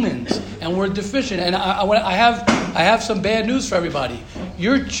humans, and we're deficient. And I have some bad news for everybody.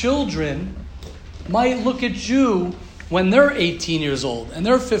 Your children might look at you when they're 18 years old and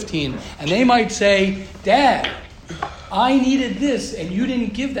they're 15, and they might say, Dad, I needed this and you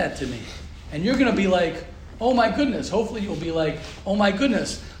didn't give that to me. And you're going to be like, oh my goodness. Hopefully you'll be like, oh my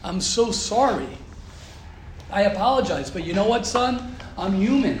goodness, I'm so sorry. I apologize. But you know what, son? I'm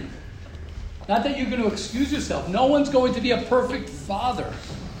human. Not that you're going to excuse yourself. No one's going to be a perfect father.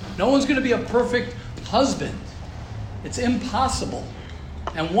 No one's going to be a perfect husband. It's impossible.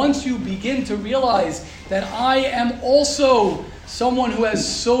 And once you begin to realize that I am also someone who has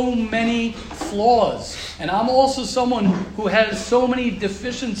so many flaws, and I'm also someone who has so many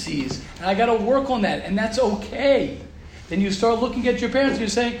deficiencies, and I got to work on that, and that's okay. Then you start looking at your parents and you're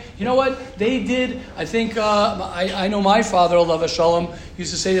saying, you know what, they did, I think, I know my father, Alav Shalom,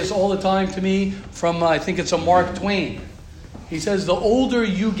 used to say this all the time to me from, I think it's a Mark Twain. He says, the older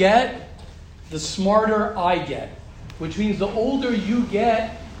you get, the smarter I get. Which means the older you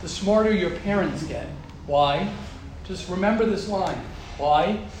get, the smarter your parents get. Why? Just remember this line.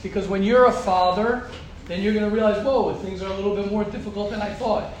 Why? Because when you're a father, then you're going to realize, whoa, things are a little bit more difficult than I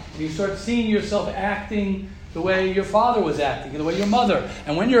thought. And you start seeing yourself acting the way your father was acting, the way your mother.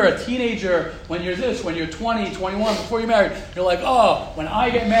 And when you're a teenager, when you're this, when you're 20, 21, before you're married, you're like, oh, when I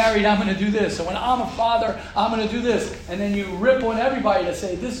get married, I'm going to do this. And when I'm a father, I'm going to do this. And then you rip on everybody to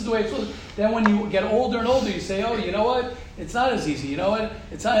say, this is the way it's supposed to be. Then when you get older and older, you say, oh, you know what? It's not as easy. You know what?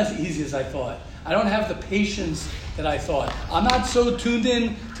 It's not as easy as I thought. I don't have the patience that I thought. I'm not so tuned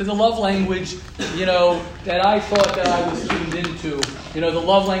in to the love language, that I thought that I was tuned into. The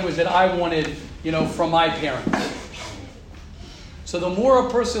love language that I wanted, from my parents. So the more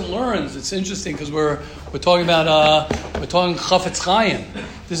a person learns, it's interesting because we're talking about Chafetz Chaim.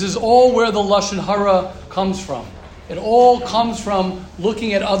 This is all where the Lashon Hara comes from. It all comes from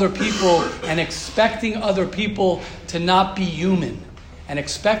looking at other people and expecting other people to not be human, and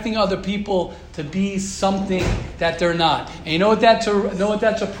expecting other people to be something that they're not. And you know what that's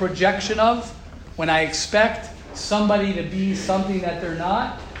a projection of? When I expect somebody to be something that they're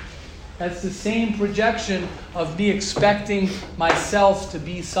not, that's the same projection of me expecting myself to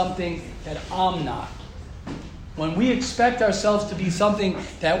be something that I'm not. When we expect ourselves to be something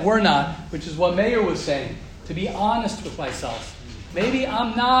that we're not, which is what Meir was saying, to be honest with myself. Maybe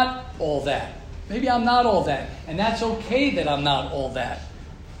I'm not all that. Maybe I'm not all that. And that's okay that I'm not all that.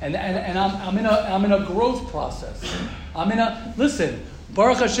 And I'm in a growth process. Listen,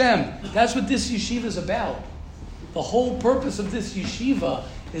 Baruch Hashem, that's what this yeshiva is about. The whole purpose of this yeshiva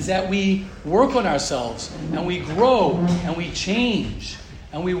is that we work on ourselves and we grow and we change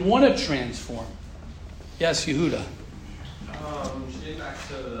and we want to transform. Yes, Yehuda. Getting back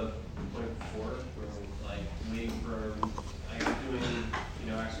to point before, where waiting for, doing,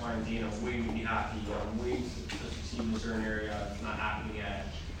 X, Y, and Z, and I'm waiting to be happy. I'm waiting to succeed in a certain area. It's not happening yet.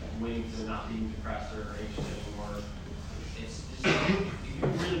 I'm waiting to not be depressed or anxious anymore. It's if you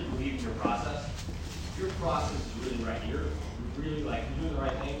really believe in your process, your process is really right. You're really like doing the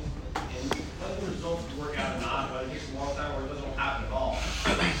right things, and whether the results work out or not, whether it takes a long time or it doesn't happen at all,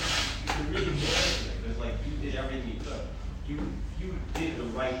 you really did everything. There's like you did everything you could. You did the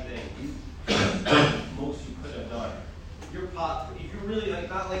right thing. You did the most you could have done. Your pot, if you really like,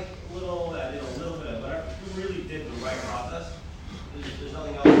 not like a little bit of whatever. If you really did the right process, there's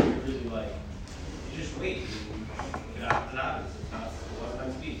nothing else you can really like. You just wait. If it happens, it's not a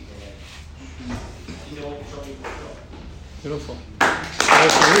one-time speech. You don't control me for sure. Beautiful.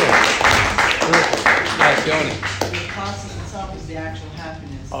 Yes, Yoni. The process itself is the actual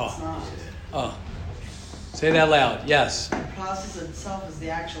happiness. It's not. Oh. Say that loud. Yes. The process itself is the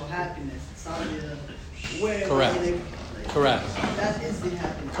actual happiness. It's not the way. Correct. Correct. That is the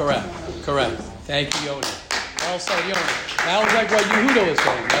happiness. Correct. Thank you, Yoni. Well said, Yoni. That was like what Yehuda was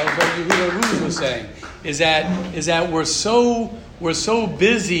saying. That was what Yehuda Ruz was saying. Is that we're so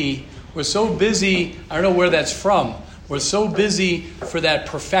busy. We're so busy. I don't know where that's from. We're so busy for that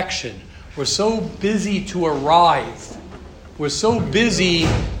perfection. We're so busy to arrive. We're so busy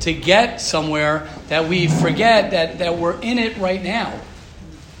to get somewhere that we forget that we're in it right now.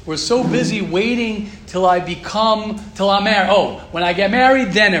 We're so busy waiting till I'm married. Oh, when I get married,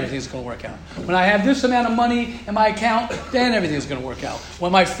 then everything's going to work out. When I have this amount of money in my account, then everything's going to work out.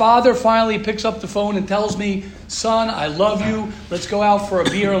 When my father finally picks up the phone and tells me, son, I love you, let's go out for a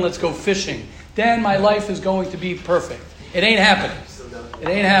beer and let's go fishing, then my life is going to be perfect. It ain't happening. It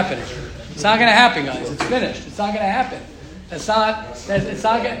ain't happening. It's not going to happen, guys. It's finished. It's not going to happen. The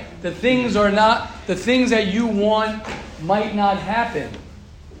things that you want might not happen.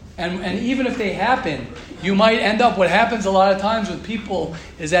 And even if they happen, you might end up, what happens a lot of times with people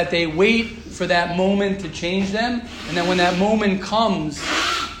is that they wait for that moment to change them. And then when that moment comes,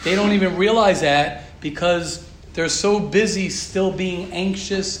 they don't even realize that because they're so busy still being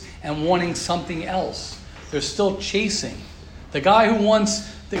anxious and wanting something else. They're still chasing. The guy who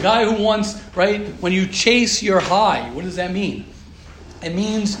wants, right, when you chase your high, what does that mean? It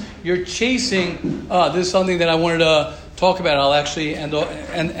means you're chasing, this is something that I wanted to talk about. I'll actually end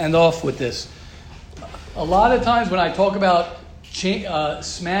off with this. A lot of times when I talk about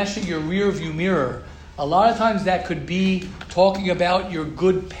smashing your rear view mirror, a lot of times that could be talking about your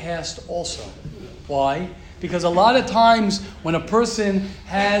good past also. Why? Because a lot of times when a person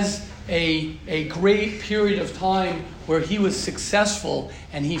has a great period of time where he was successful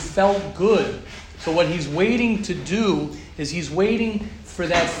and he felt good, so what he's waiting to do is he's waiting for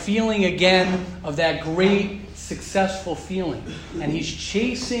that feeling again of that great successful feeling, and he's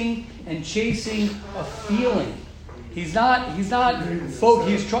chasing a feeling. He's trying.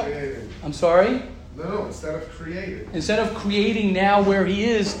 I'm sorry. No, instead of creating now where he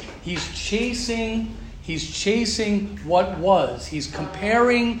is, he's chasing what was. He's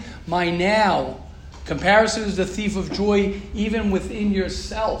comparing my now. Comparison is the thief of joy, even within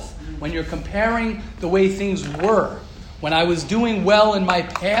yourself. When you're comparing the way things were, when I was doing well in my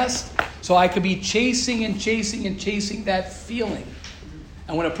past, so I could be chasing that feeling.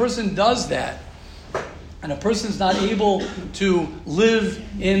 And when a person does that, and a person's not able to live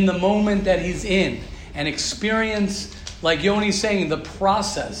in the moment that he's in and experience, like Yoni's saying, the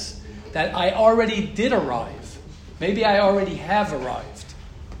process that I already did arrive. Maybe I already have arrived.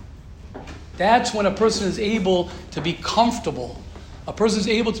 That's when a person is able to be comfortable. A person is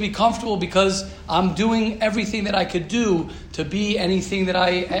able to be comfortable because I'm doing everything that I could do to be everything that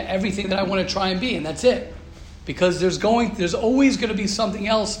I want to try and be, and that's it. Because there's always going to be something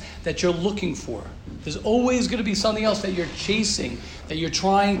else that you're looking for. There's always going to be something else that you're chasing, that you're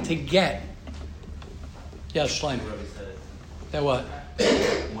trying to get. Yes, Schlein. That what? What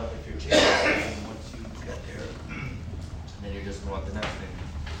if you're chasing once you get there, then you're just going to want the next thing?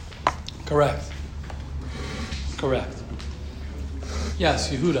 Correct. Yes,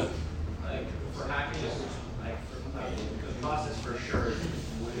 Yehuda. Like for happiness, the process for sure is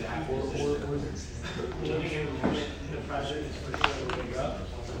the happiness. Living in the moment, the present is for sure the way to go.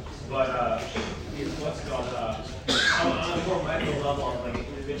 But what's called on a more micro level, on like an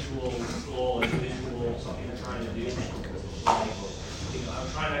individual goal, individual something I'm trying to do. Like, I'm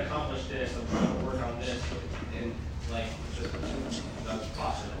trying to accomplish this. I'm trying to work on this, and like the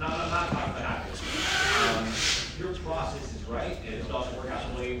process. Not talking about happiness. Your process is right, and it doesn't work out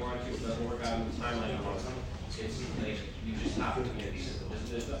the way you want it to. It doesn't work out in the timeline you want it to. It's like you just have to get these.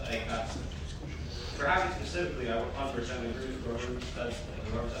 For happiness specifically, I would 100% agree with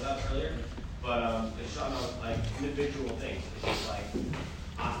whoever said that earlier. But it's not like individual things. It's like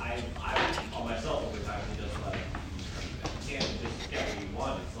I on myself over time, just like, you can't just get what you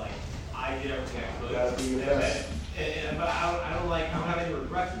want. It's like, I did everything I could. Gotta be your best. But I don't have any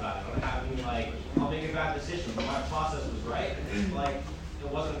regrets about it. I don't have any, like, I'll make a bad decision, but my process was right. Like, it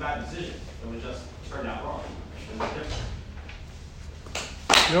wasn't a bad decision. It was just turned out wrong. It was different.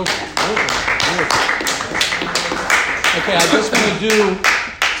 Okay, I just want to do,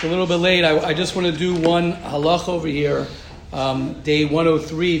 it's a little bit late, I just want to do one halach over here, day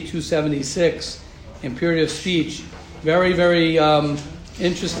 103, 276, in period of speech. Very, very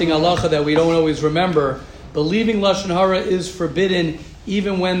interesting halacha that we don't always remember. Believing Lashon Hara is forbidden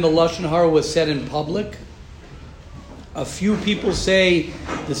even when the Lashon Hara was said in public. A few people say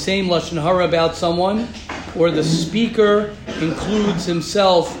the same Lashon Hara about someone, or the speaker includes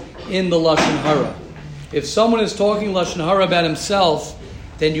himself in the Lashon Hara. If someone is talking Lashon Hara about himself,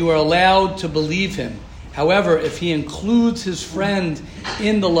 then you are allowed to believe him. However, if he includes his friend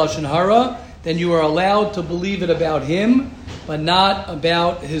in the Lashon Hara, then you are allowed to believe it about him, but not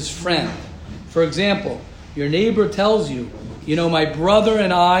about his friend. For example, your neighbor tells you, my brother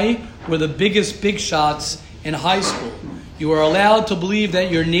and I were the biggest big shots in high school. You are allowed to believe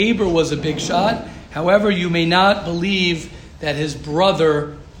that your neighbor was a big shot. However, you may not believe that his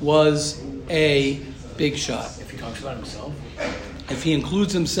brother was a big shot. If he talks about himself? If he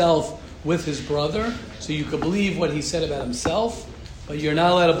includes himself with his brother, so you could believe what he said about himself, but you're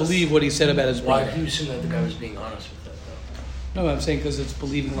not allowed to believe what he said about his brother. Why do you assume that the guy was being honest with that, though? No, I'm saying because it's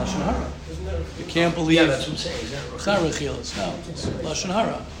believing Lashon Hara. You can't believe... Yeah, that's what I'm saying. It's not Rechilas, no. It's Lashon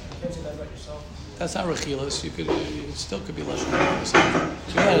Hara. That's not Rechilas. It still could be Lashon Hara.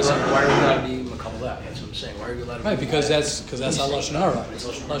 So why are you allowed to be Makabal that? That's what I'm saying. Why are you allowed to be right, because that's not Lashon Hara.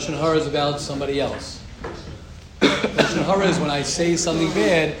 Lashon Hara is about somebody else. Lashon Hara is when I say something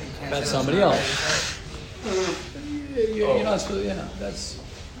bad about somebody else. You're not supposed to, that's...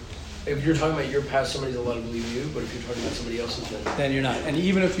 If you're talking about your past, somebody's allowed to believe you, but if you're talking about somebody else's, then you're not. And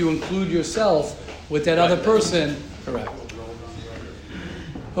even if you include yourself with that other person, correct.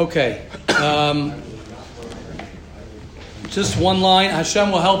 Okay. Just one line.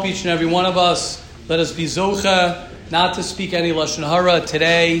 Hashem will help each and every one of us. Let us be zocha, not to speak any Lashon Hara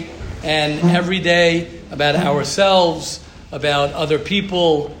today and every day about ourselves, about other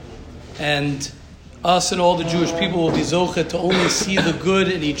people, and us and all the Jewish people will be zocha to only see the good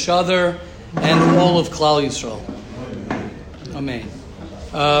in each other and all of Klal Yisrael. Amen.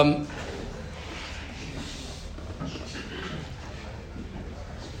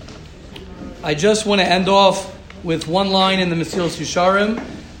 I just want to end off with one line in the Mesilas Yesharim.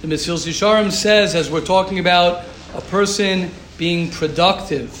 The Mesilas Yesharim says, as we're talking about a person being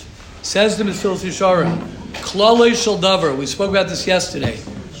productive, says the Mesilas Yesharim, Klalei shel davar. We spoke about this yesterday.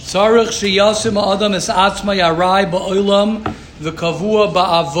 Tzarich sheyasim ha'adam es atzma yarai ba'olam v'kavua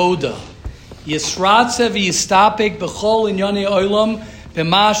ba'avoda. Yisratze v'yistapek b'chol inyane olam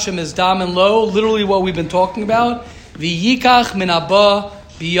b'ma shemizdam and lo. Literally what we've been talking about. V'yikach min haba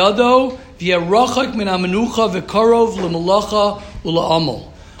biyado v'yarachak min hamenucha v'karov l'malacha u'la'amal.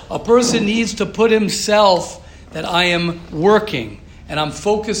 A person needs to put himself that I am working and I'm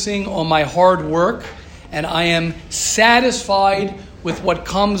focusing on my hard work and I am satisfied with what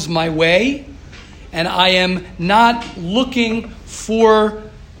comes my way, and I am not looking for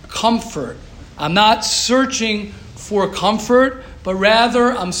comfort. I'm not searching for comfort, but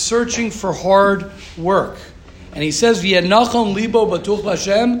rather I'm searching for hard work. And he says, "V'yenachon libo batuch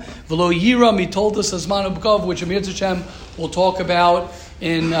Hashem v'lo yira mitoldas hazman ubkav," which Amir Hashem will talk about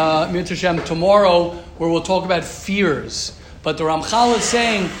in Amir Hashem tomorrow, where we'll talk about fears. But the Ramchal is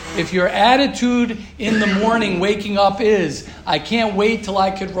saying, if your attitude in the morning waking up is, I can't wait till I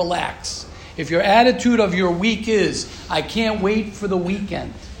could relax. If your attitude of your week is, I can't wait for the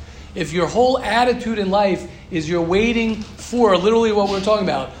weekend. If your whole attitude in life is you're waiting for, literally what we're talking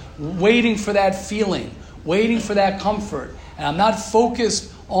about, waiting for that feeling, waiting for that comfort, and I'm not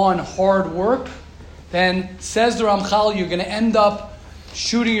focused on hard work, then says the Ramchal, you're going to end up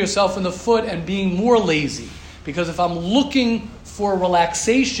shooting yourself in the foot and being more lazy. Because if I'm looking for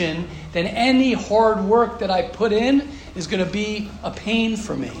relaxation, then any hard work that I put in is going to be a pain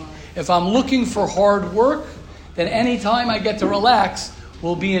for me. If I'm looking for hard work, then any time I get to relax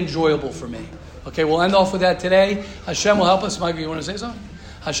will be enjoyable for me. Okay, we'll end off with that today. Hashem will help us. Michael, you want to say something?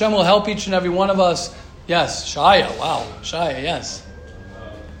 Hashem will help each and every one of us. Yes, Shaya. Wow, Shaya, yes.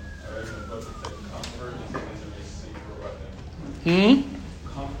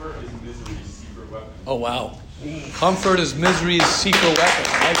 Comfort is misery's secret weapon. Oh, wow. Comfort is misery's secret weapon.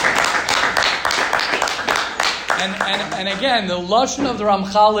 I like that. And again, the lashon of the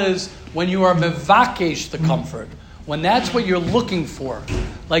Ramchal is when you are mevakesh the comfort, when that's what you're looking for,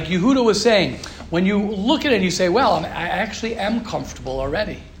 like Yehuda was saying, when you look at it and you say, well, I actually am comfortable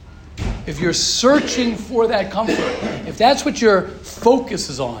already. If you're searching for that comfort, if that's what your focus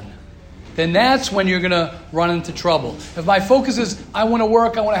is on, then that's when you're going to run into trouble. If my focus is, I want to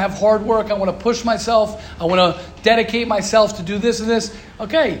work, I want to have hard work, I want to push myself, I want to dedicate myself to do this and this,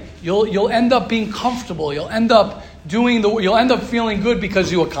 okay, you'll end up being comfortable. You'll end up feeling good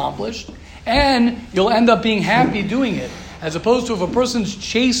because you accomplished, and you'll end up being happy doing it. As opposed to if a person's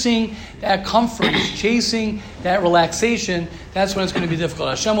chasing that comfort, chasing that relaxation, that's when it's going to be difficult.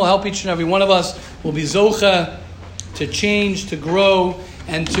 Hashem will help each and every one of us. We'll be zocha to change, to grow,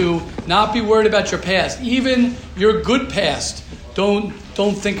 and to not be worried about your past. Even your good past, don't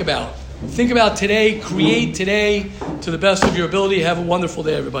think about. Think about today, create today to the best of your ability. Have a wonderful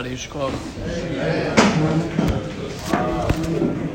day, everybody.